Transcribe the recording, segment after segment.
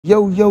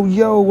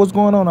Yo, what's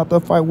going on out there,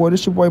 Fight World?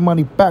 This your boy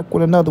Money back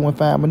with another one,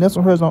 fam. And this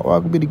one here is on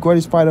arguably the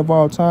greatest fight of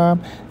all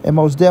time, and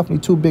most definitely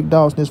two big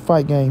dogs in this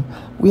fight game.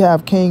 We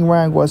have King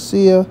Ryan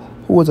Garcia,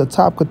 who is a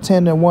top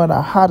contender and one of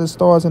the hottest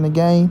stars in the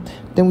game.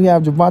 Then we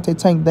have Gervonta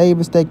Tank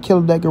Davis, that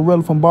killer, that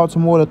gorilla from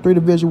Baltimore, the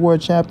 3-division world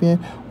champion.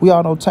 We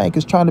all know Tank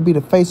is trying to be the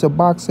face of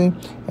boxing.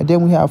 And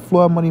then we have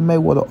Floyd Money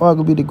Mayweather,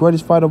 arguably the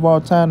greatest fighter of all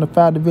time, the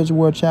 5-division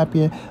world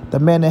champion, the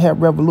man that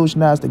helped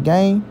revolutionize the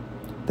game,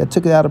 that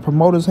took it out of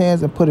promoters'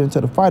 hands and put it into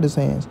the fighters'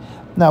 hands.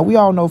 Now, we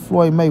all know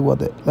Floyd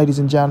Mayweather, ladies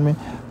and gentlemen,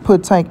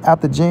 put Tank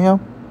out the gym,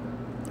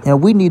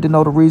 and we need to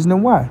know the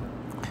reasoning why.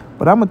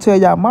 But I'm going to tell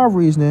y'all my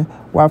reasoning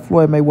why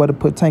Floyd Mayweather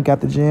put Tank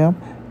out the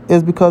gym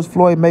is because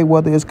Floyd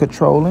Mayweather is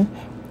controlling.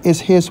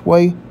 It's his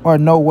way or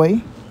no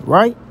way,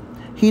 right?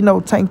 He know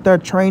Tank there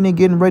training,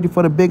 getting ready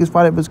for the biggest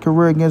fight of his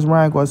career against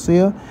Ryan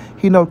Garcia.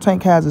 He know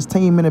Tank has his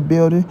team in the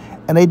building,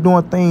 and they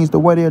doing things the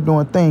way they're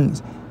doing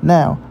things.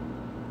 Now,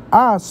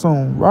 I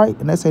assume, right?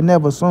 And they say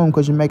never assume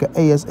because you make an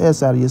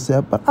ASS out of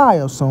yourself. But I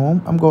assume,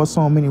 I'm going to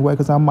assume anyway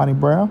because I'm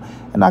montray-brown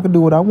and I can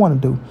do what I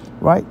want to do,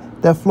 right?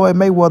 That Floyd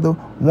Mayweather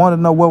wanted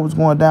to know what was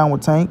going down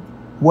with Tank,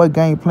 what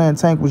game plan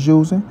Tank was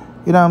using,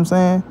 you know what I'm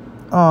saying?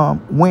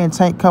 When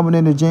Tank coming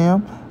in the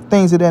gym,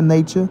 things of that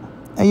nature.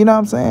 And you know what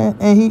I'm saying?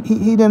 And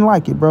he didn't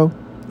like it, bro.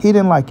 He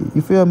didn't like it,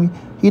 you feel me?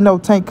 He know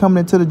Tank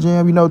coming into the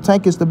gym. You know,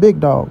 Tank is the big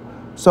dog.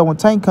 So when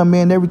Tank come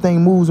in,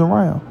 everything moves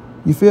around.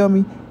 You feel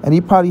me? And he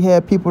probably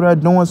had people that are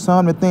doing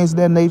something and things of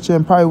that nature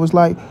and probably was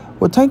like,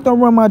 well, Tank don't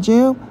run my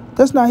gym.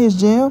 That's not his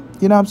gym.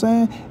 You know what I'm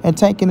saying? And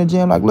Tank in the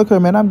gym like, look here,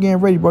 man, I'm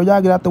getting ready, bro.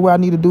 Y'all get out the way. I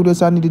need to do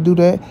this. I need to do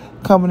that.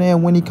 Coming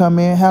in when he come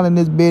in, handling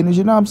this business.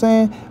 You know what I'm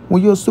saying?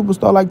 When you're a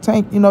superstar like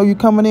Tank, you know, you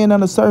coming in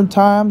under certain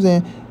times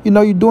and, you know,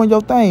 you're doing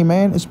your thing,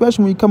 man,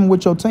 especially when you're coming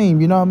with your team.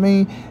 You know what I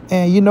mean?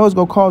 And you know it's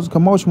going to cause a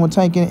commotion when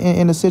Tank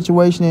in a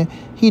situation and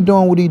he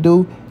doing what he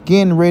do,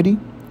 getting ready,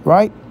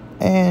 right?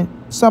 And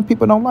some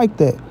people don't like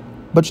that.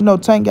 But, you know,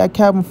 Tank got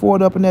Calvin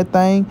Ford up in that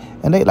thing.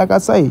 And they, like I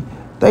say,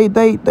 they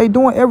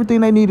doing everything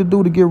they need to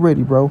do to get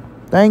ready, bro.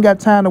 They ain't got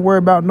time to worry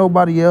about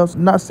nobody else.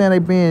 I'm not saying they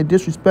being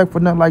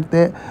disrespectful, nothing like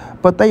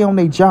that. But they on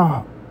their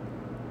job.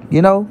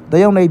 You know,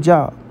 they on their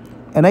job.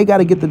 And they got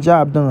to get the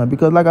job done.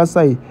 Because, like I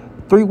say,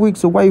 3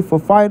 weeks away for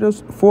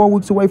fighters, 4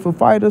 weeks away for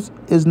fighters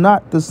is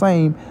not the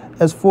same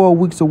as 4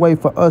 weeks away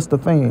for us, the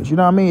fans. You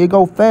know what I mean? It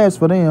go fast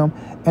for them,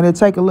 and it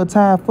take a little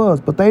time for us.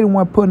 But they the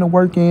one putting the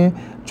work in,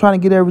 trying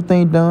to get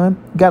everything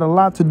done. Got a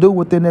lot to do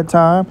within that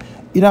time.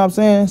 You know what I'm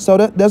saying? So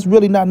that's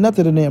really not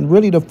nothing to them.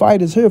 Really, the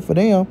fight is here for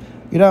them.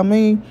 You know what I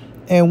mean?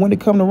 And when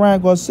it come to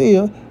Ryan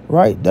Garcia,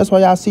 right, that's why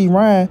y'all see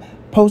Ryan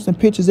posting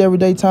pictures every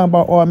day talking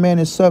about, oh, man,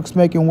 it sucks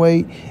making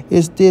weight.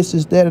 It's this,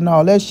 it's that, and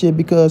all that shit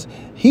because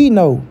he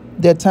know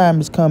that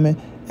time is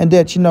coming and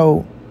that, you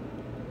know,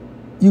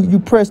 you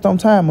pressed on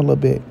time a little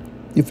bit.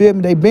 You feel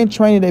me? They been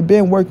training, they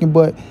been working,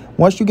 but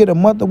once you get a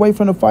month away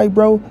from the fight,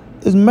 bro,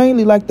 it's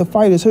mainly like the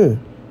fight is here.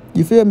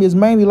 You feel me? It's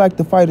mainly like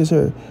the fight is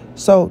here.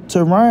 So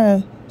to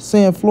Ryan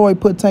seeing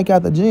Floyd put Tank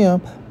out the gym,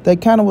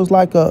 that kind of was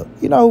like a,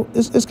 you know,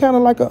 it's kind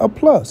of like a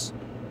plus.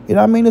 You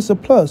know what I mean? It's a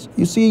plus.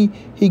 You see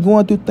he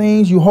going through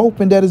things, you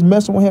hoping that it's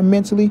messing with him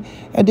mentally,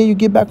 and then you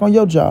get back on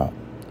your job.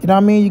 You know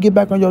what I mean? You get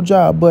back on your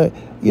job. But,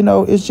 you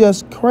know, it's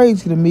just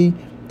crazy to me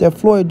that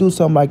Floyd do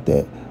something like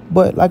that.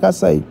 But like I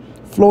say,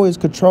 Floyd is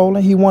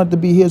controlling. He wanted to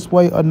be his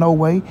way or no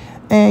way.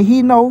 And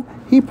he know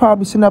he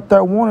probably sitting up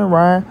there wanting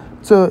Ryan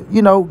to,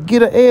 you know,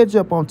 get an edge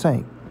up on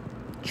Tank.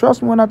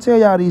 Trust me when I tell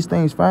y'all these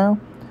things, fam.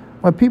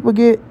 When people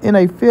get in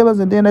their feelings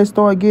and then they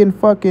start getting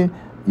fucking,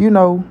 you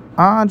know,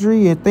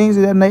 Andre and things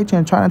of that nature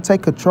and trying to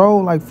take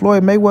control like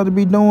Floyd Mayweather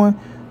be doing,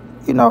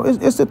 you know,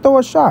 it's to throw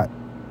a shot.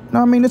 You know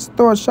what I mean? It's to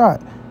throw a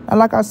shot. And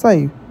like I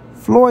say,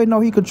 Floyd know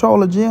he control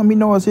the gym. He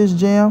know it's his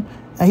gym.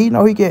 And he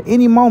know he can, at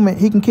any moment,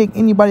 he can kick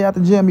anybody out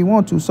the gym he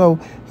want to. So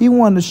he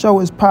wanted to show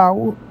his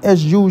power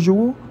as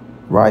usual,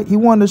 right? He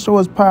wanted to show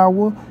his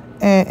power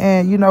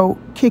and you know,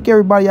 kick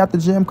everybody out the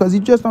gym because you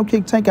just don't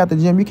kick Tank out the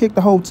gym. You kick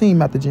the whole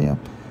team out the gym.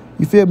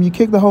 You feel me? You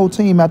kick the whole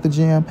team out the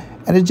gym.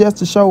 And it's just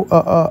to show,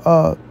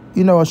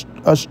 you know,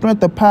 a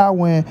strength of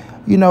power and,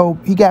 you know,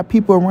 he got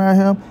people around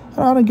him.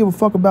 I don't give a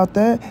fuck about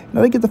that. You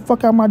know, they get the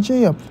fuck out of my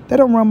gym. They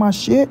don't run my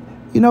shit.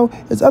 You know,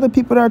 there's other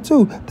people there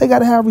too. They got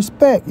to have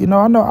respect. You know,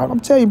 I'm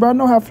telling you, bro, I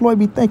know how Floyd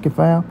be thinking,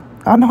 fam.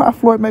 I know how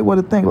Floyd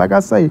Mayweather think. Like I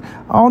say,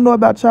 I don't know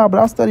about y'all, but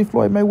I studied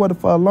Floyd Mayweather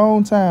for a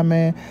long time,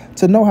 man,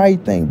 to know how he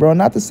think, bro.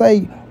 Not to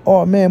say,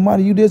 oh, man,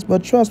 Money, you this,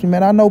 but trust me,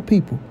 man, I know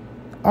people.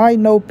 I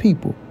know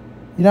people.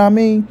 You know what I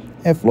mean?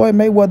 And Floyd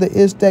Mayweather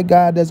is that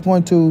guy that's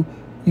going to,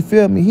 you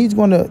feel me, he's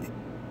going to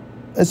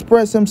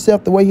express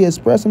himself the way he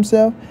expressed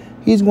himself.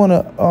 He's going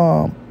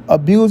to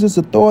abuse his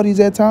authorities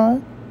at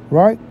times.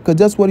 Right? Because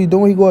that's what he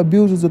doing. He going to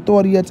abuse his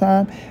authority at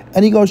time.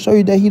 And he going to show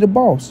you that he the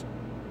boss.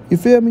 You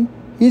feel me?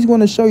 He's going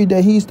to show you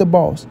that he's the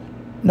boss.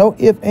 No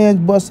ifs, ands,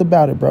 buts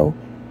about it, bro.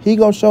 He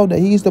going to show that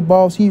he's the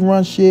boss. He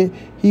runs shit.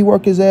 He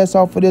work his ass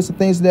off for this and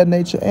things of that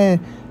nature. And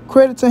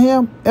credit to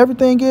him,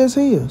 everything is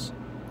his.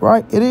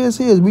 Right? It is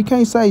his. We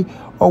can't say,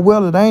 oh,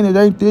 well, it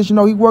ain't this. You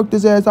know, he worked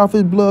his ass off,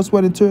 his blood,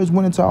 sweat, and tears,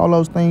 went into all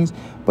those things.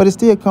 But it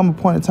still come a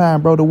point in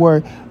time, bro, to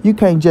where you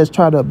can't just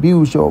try to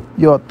abuse your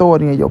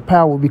authority and your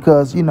power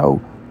because, you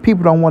know,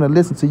 people don't want to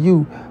listen to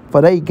you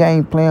for their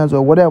game plans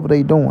or whatever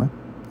they doing.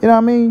 You know what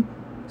I mean?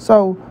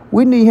 So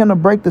we need him to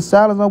break the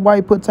silence on why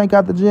he put Tank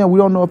out the gym. We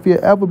don't know if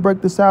he'll ever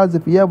break the silence.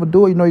 If he ever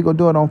do it, you know he gonna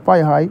do it on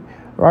Fight Hype,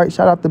 right?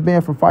 Shout out to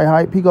Ben from Fight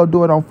Hype. He gonna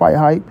do it on Fight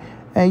Hype.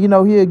 And, you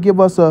know, he'll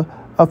give us a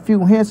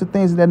few hints of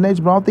things of that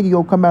nature, but I don't think he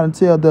gonna come out and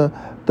tell the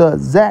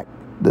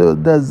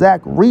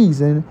exact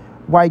reason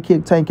why he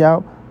kicked Tank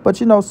out. But,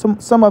 you know,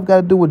 some of it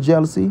got to do with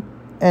jealousy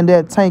and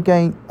that Tank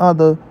ain't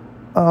under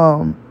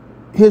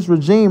his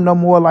regime no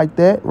more like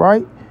that,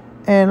 right?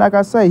 And like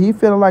I say, he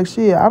feeling like,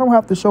 shit, I don't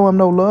have to show him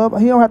no love.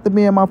 He don't have to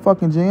be in my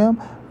fucking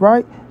gym,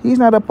 right? He's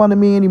not up under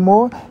me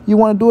anymore. You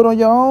want to do it on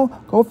your own?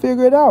 Go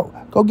figure it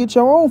out. Go get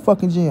your own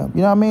fucking gym.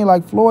 You know what I mean?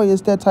 Like, Floyd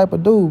is that type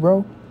of dude,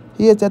 bro.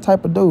 He is that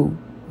type of dude,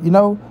 you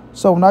know?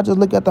 So when I just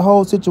look at the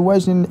whole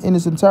situation in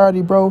its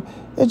entirety, bro,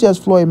 it's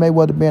just Floyd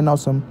Mayweather being on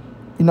some,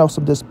 you know,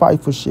 some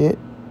despiteful shit.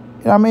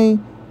 You know what I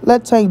mean?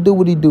 Let Tank do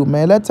what he do,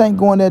 man. Let Tank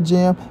go in that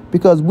gym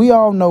because we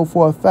all know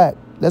for a fact,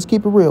 let's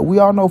keep it real, we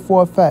all know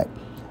for a fact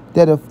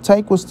that if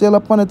Tank was still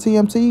up on the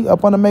TMT,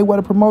 up on the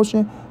Mayweather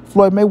promotion,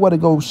 Floyd Mayweather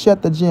go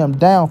shut the gym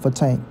down for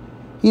Tank.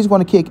 He's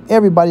going to kick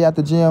everybody out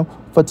the gym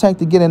for Tank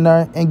to get in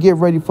there and get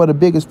ready for the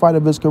biggest fight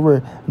of his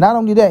career. Not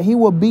only that, he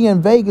will be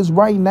in Vegas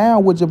right now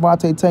with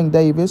Gervonta Tank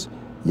Davis.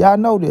 Y'all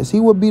know this. He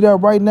will be there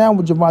right now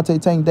with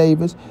Gervonta Tank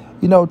Davis,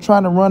 you know,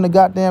 trying to run the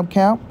goddamn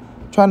camp,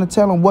 trying to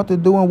tell him what to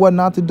do and what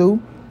not to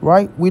do,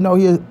 right? We know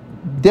he'll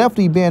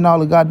definitely be in all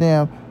the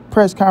goddamn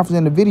press conference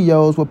and the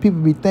videos where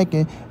people be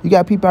thinking, you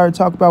got people out here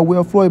talking about,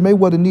 well, Floyd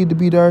Mayweather need to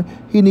be there.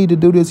 He need to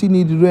do this. He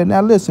need to do that.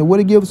 Now, listen, would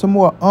it give some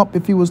more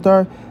if he was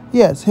there?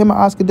 Yes, him and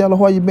Oscar De La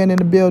Hoya been in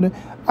the building.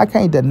 I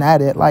can't deny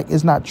that. Like,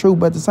 it's not true.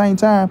 But at the same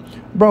time,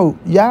 bro,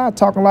 y'all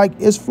talking like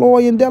it's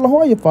Floyd and De La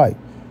Hoya fight.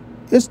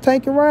 It's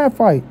Tank and Ryan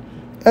fight.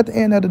 At the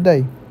end of the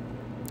day,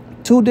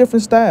 2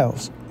 different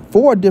styles,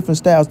 4 different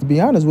styles to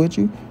be honest with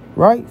you,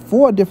 right?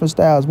 4 different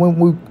styles when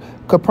we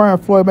comparing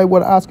Floyd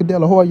Mayweather, Oscar De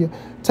La Hoya,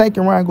 Tank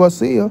and Ryan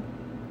Garcia.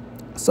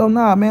 So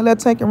nah, man, let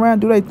Tank and Ryan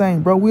do their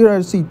thing, bro. We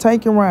ready to see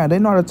Tank and Ryan. They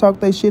know how to talk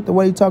their shit the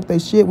way they talk their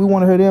shit. We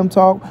want to hear them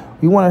talk.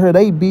 We want to hear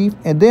they beef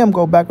and them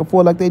go back and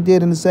forth like they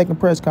did in the second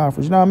press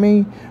conference. You know what I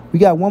mean? We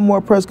got one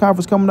more press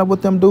conference coming up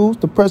with them dudes.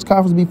 The press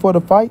conference before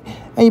the fight,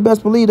 and you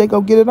best believe they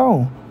go get it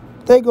on.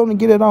 They gonna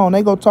get it on.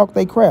 They go talk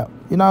their crap.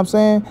 You know what I'm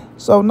saying?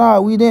 So,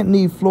 nah, we didn't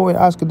need Floyd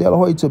and Oscar De La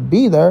Hoya to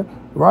be there,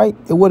 right?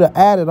 It would have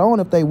added on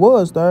if they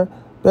was there.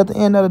 But at the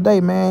end of the day,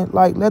 man,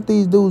 like, let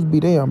these dudes be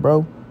them,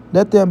 bro.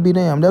 Let them be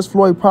them. That's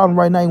Floyd's problem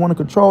right now. He want to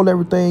control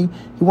everything.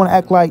 He want to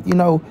act like, you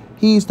know,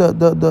 he's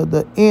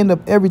the end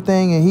of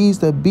everything, and he's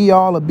the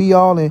be-all of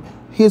be-all, and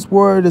his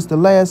word is the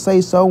last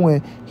say-so,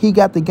 and he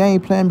got the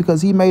game plan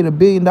because he made $1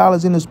 billion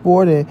in the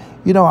sport, and,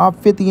 you know, I'm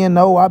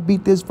 50-0. I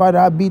beat this fighter.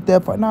 I beat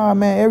that fighter. Nah,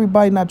 man,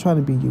 everybody not trying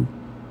to be you. You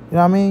know what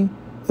I mean?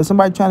 If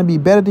somebody trying to be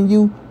better than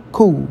you,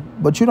 cool.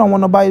 But you don't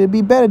want nobody to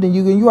be better than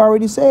you, and you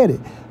already said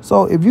it.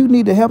 So if you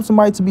need to help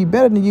somebody to be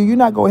better than you, you're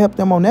not going to help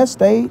them on that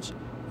stage.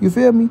 You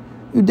feel me?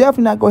 You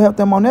definitely not going to help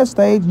them on that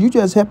stage. You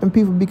just helping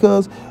people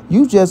because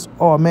you just,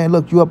 oh, man,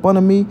 look, you up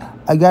under me.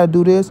 I got to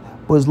do this.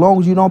 But as long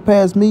as you don't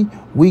pass me,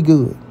 we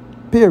good.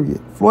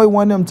 Period. Floyd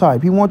one of them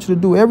type. He wants you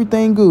to do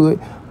everything good.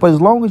 But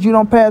as long as you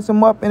don't pass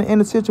him up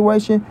in a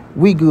situation,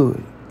 we good.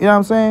 You know what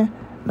I'm saying?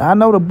 Now, I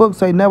know the book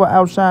say never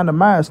outshine the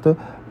master.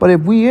 But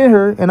if we in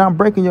here and I'm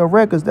breaking your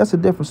records, that's a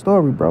different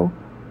story, bro.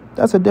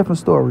 That's a different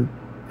story. You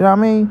know what I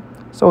mean?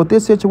 So with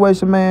this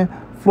situation, man,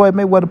 Floyd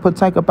Mayweather put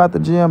Tank up out the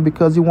gym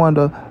because he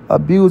wanted to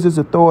abuse his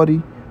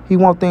authority. He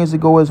want things to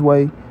go his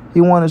way.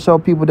 He wanted to show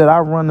people that I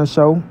run the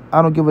show.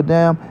 I don't give a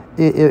damn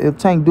if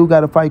Tank do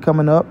got a fight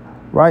coming up,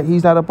 right?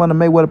 He's not up on the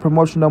Mayweather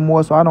promotion no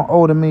more, so I don't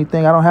owe him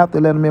anything. I don't have to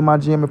let him in my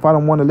gym if I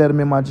don't want to let him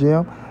in my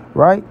gym,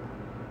 right?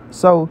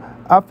 So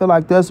I feel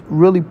like that's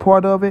really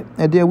part of it.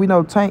 And then we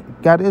know Tank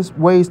got his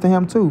ways to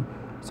him too.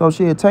 So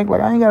shit, Tank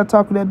like, I ain't got to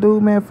talk to that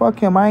dude, man. Fuck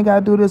him. I ain't got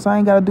to do this. I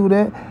ain't got to do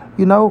that.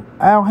 You know,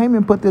 Al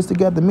Heyman put this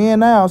together, me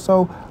and Al,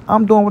 so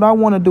I'm doing what I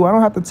want to do. I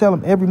don't have to tell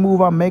him every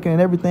move I'm making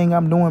and everything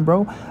I'm doing,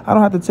 bro. I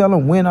don't have to tell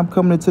him when I'm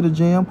coming into the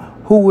gym,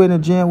 who in the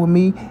gym with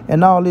me,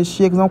 and all this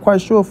shit, because I'm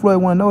quite sure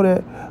Floyd want to know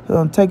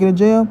that. Taking the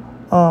gym,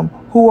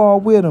 who all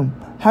with him,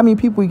 how many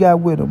people he got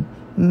with him.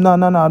 No,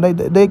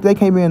 they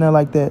can't be in there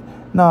like that.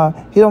 Nah,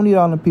 he don't need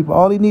all them people.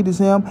 All he needs is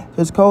him,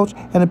 his coach,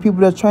 and the people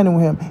that's training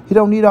with him. He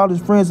don't need all his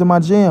friends in my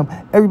gym.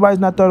 Everybody's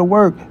not there to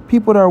work.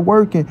 People that are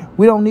working.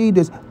 We don't need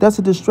this. That's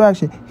a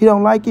distraction. He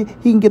don't like it,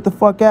 he can get the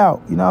fuck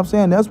out. You know what I'm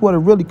saying? That's what it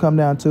really come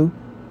down to.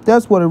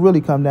 That's what it really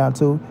come down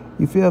to.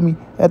 You feel me?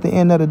 At the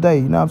end of the day,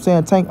 you know what I'm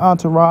saying? Tank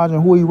entourage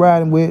and who he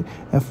riding with,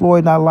 and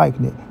Floyd not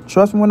liking it.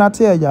 Trust me when I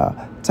tell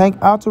y'all,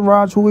 Tank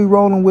entourage, who he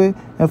rolling with,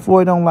 and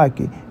Floyd don't like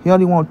it. He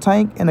only want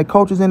Tank and the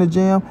coaches in the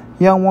gym.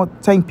 He don't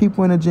want Tank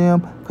people in the gym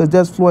because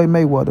that's Floyd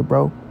Mayweather,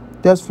 bro.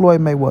 That's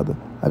Floyd Mayweather.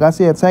 Like I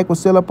said, if Tank was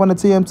still up on the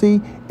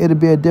TMT, it'd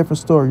be a different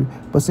story.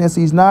 But since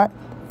he's not,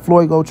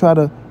 Floyd go try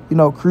to, you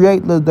know,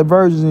 create the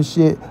diversions and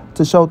shit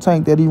to show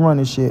Tank that he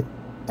running shit.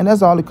 And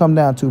that's all it come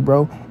down to,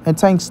 bro. And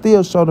Tank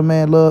still show the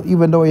man love,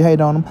 even though he hate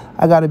on him.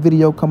 I got a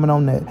video coming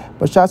on that.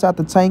 But shouts out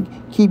to Tank.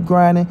 Keep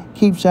grinding.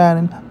 Keep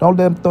shining. Don't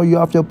let them throw you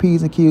off your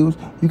P's and Q's.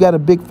 You got a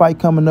big fight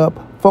coming up.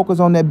 Focus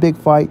on that big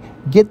fight.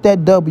 Get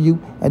that W,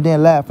 and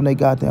then laugh in their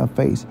goddamn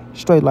face.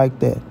 Straight like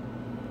that.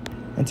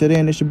 Until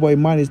then, it's your boy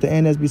Money. It's the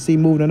NSBC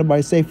moving.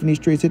 Everybody safe in these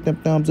streets. Hit them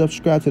thumbs up.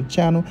 Subscribe to the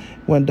channel.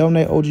 Want to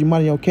donate OG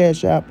Money on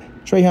Cash App.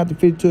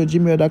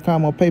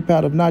 TreyHunters52@gmail.com on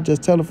PayPal. If not,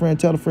 just tell a friend.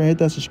 Hit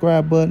that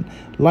subscribe button.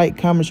 Like,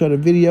 comment, share the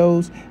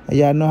videos. And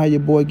y'all know how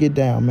your boy get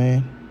down,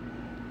 man.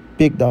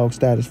 Big dog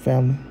status,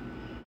 family.